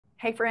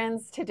Hey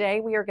friends, today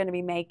we are going to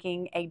be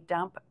making a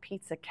dump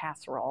pizza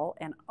casserole,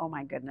 and oh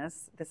my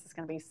goodness, this is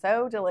going to be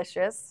so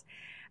delicious.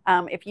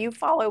 If you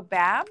follow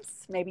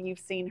Babs, maybe you've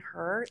seen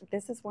her.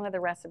 This is one of the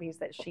recipes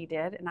that she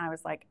did, and I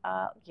was like,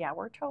 yeah,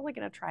 we're totally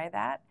going to try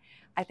that.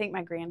 I think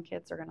my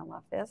grandkids are going to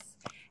love this.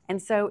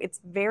 And so it's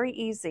very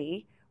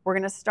easy. We're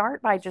going to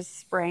start by just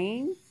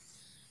spraying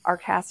our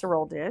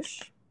casserole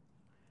dish.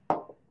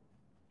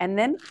 And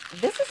then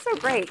this is so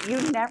great.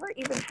 You never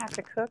even have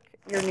to cook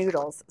your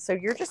noodles. So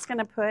you're just going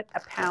to put a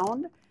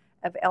pound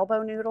of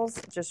elbow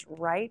noodles just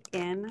right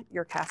in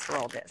your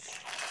casserole dish.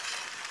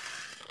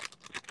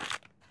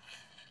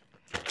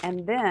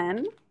 And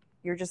then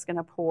you're just going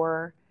to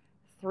pour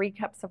 3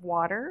 cups of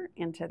water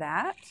into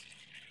that.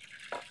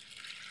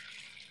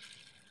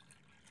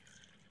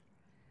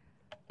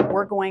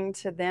 We're going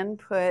to then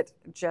put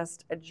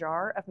just a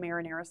jar of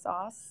marinara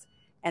sauce.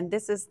 And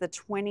this is the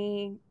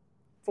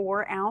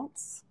 24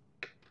 ounce,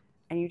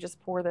 and you just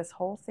pour this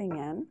whole thing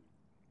in.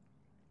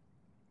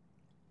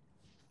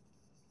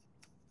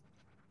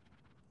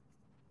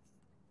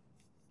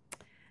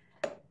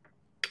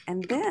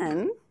 And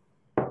then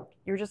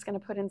you're just going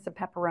to put in some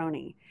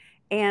pepperoni.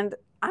 And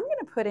I'm going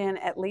to put in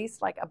at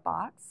least like a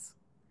box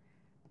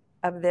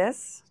of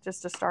this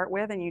just to start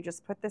with, and you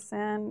just put this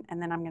in, and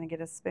then I'm going to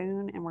get a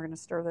spoon and we're going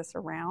to stir this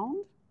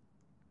around.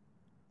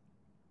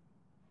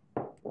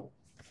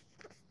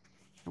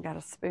 I've got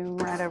a spoon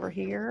right over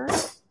here.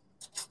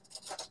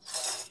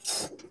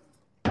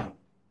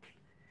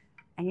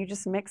 And you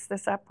just mix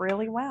this up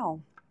really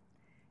well.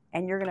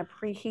 And you're going to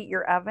preheat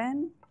your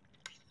oven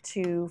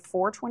to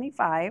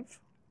 425.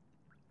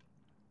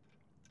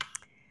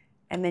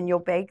 And then you'll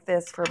bake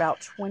this for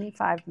about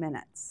 25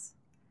 minutes.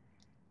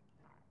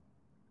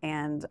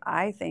 And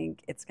I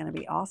think it's going to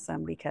be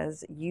awesome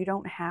because you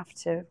don't have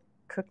to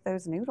cook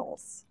those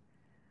noodles.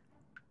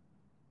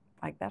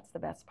 Like, that's the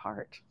best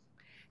part.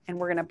 And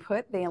we're going to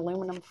put the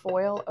aluminum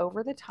foil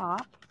over the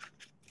top.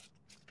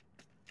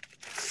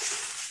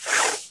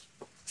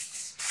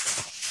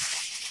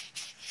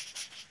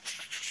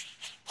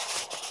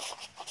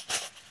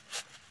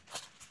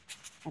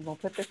 And we'll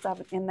put this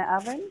in the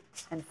oven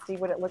and see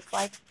what it looks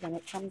like when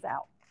it comes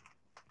out.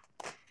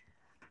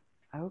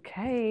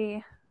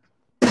 Okay.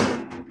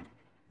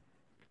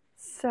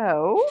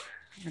 So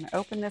I'm going to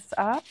open this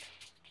up.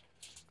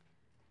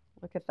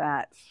 Look at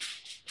that.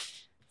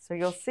 So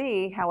you'll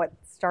see how it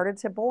started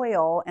to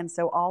boil, and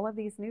so all of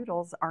these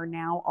noodles are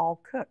now all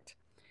cooked.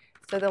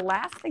 So the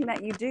last thing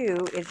that you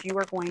do is you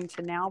are going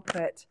to now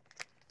put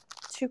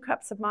 2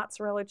 cups of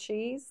mozzarella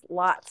cheese,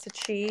 lots of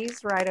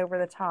cheese right over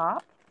the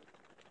top.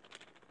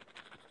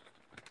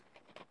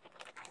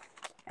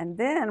 And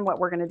then what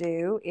we're going to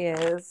do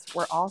is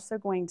we're also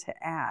going to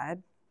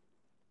add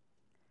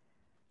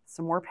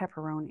some more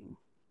pepperoni.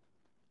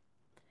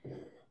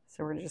 So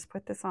we're going to just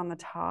put this on the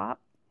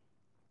top.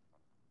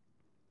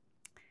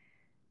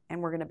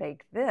 And we're going to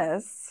bake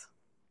this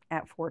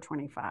at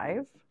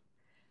 425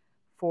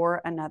 for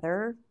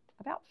another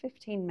about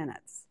 15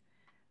 minutes.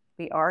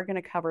 We are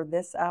going to cover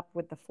this up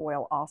with the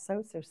foil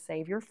also, so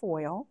save your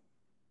foil.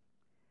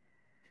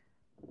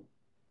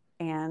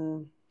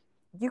 And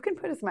you can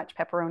put as much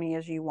pepperoni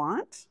as you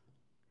want.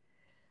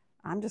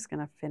 I'm just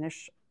going to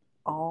finish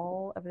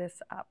all of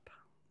this up.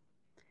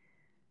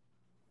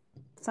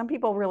 Some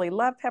people really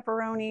love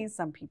pepperoni,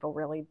 some people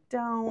really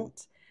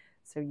don't.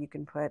 So you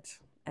can put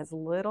as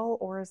little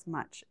or as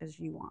much as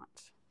you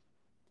want.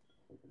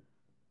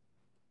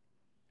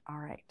 All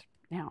right,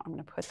 now I'm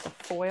going to put the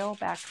foil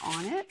back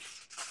on it.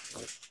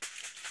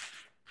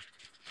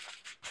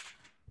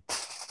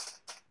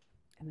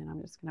 And then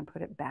I'm just going to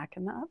put it back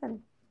in the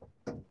oven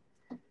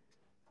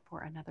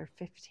for another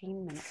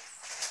 15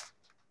 minutes.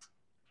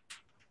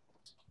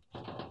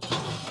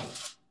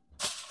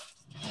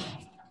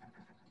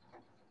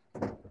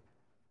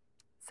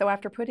 So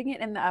after putting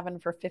it in the oven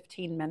for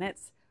 15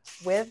 minutes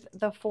with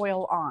the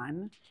foil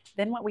on,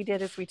 then what we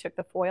did is we took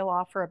the foil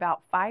off for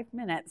about 5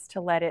 minutes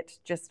to let it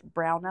just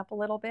brown up a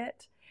little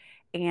bit.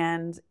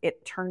 And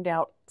it turned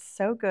out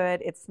so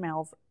good. It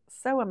smells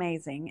so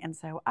amazing. And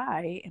so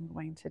I am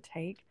going to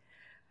take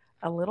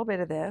a little bit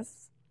of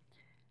this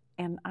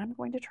and I'm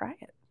going to try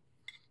it.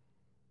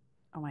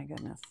 Oh my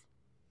goodness.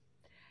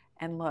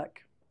 And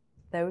look,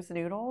 those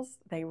noodles,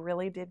 they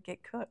really did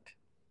get cooked.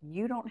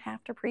 You don't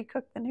have to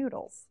pre-cook the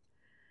noodles.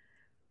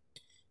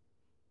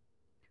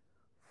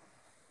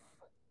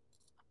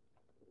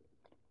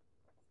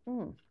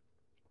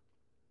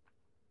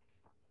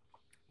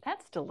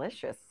 That's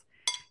delicious.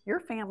 Your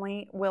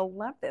family will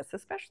love this,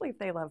 especially if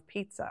they love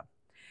pizza.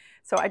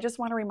 So I just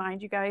want to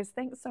remind you guys,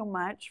 thanks so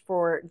much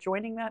for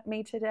joining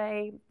me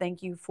today.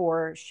 Thank you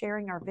for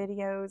sharing our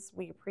videos.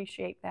 We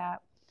appreciate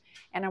that.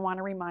 And I want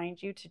to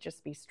remind you to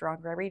just be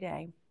stronger every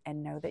day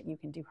and know that you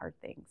can do hard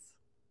things.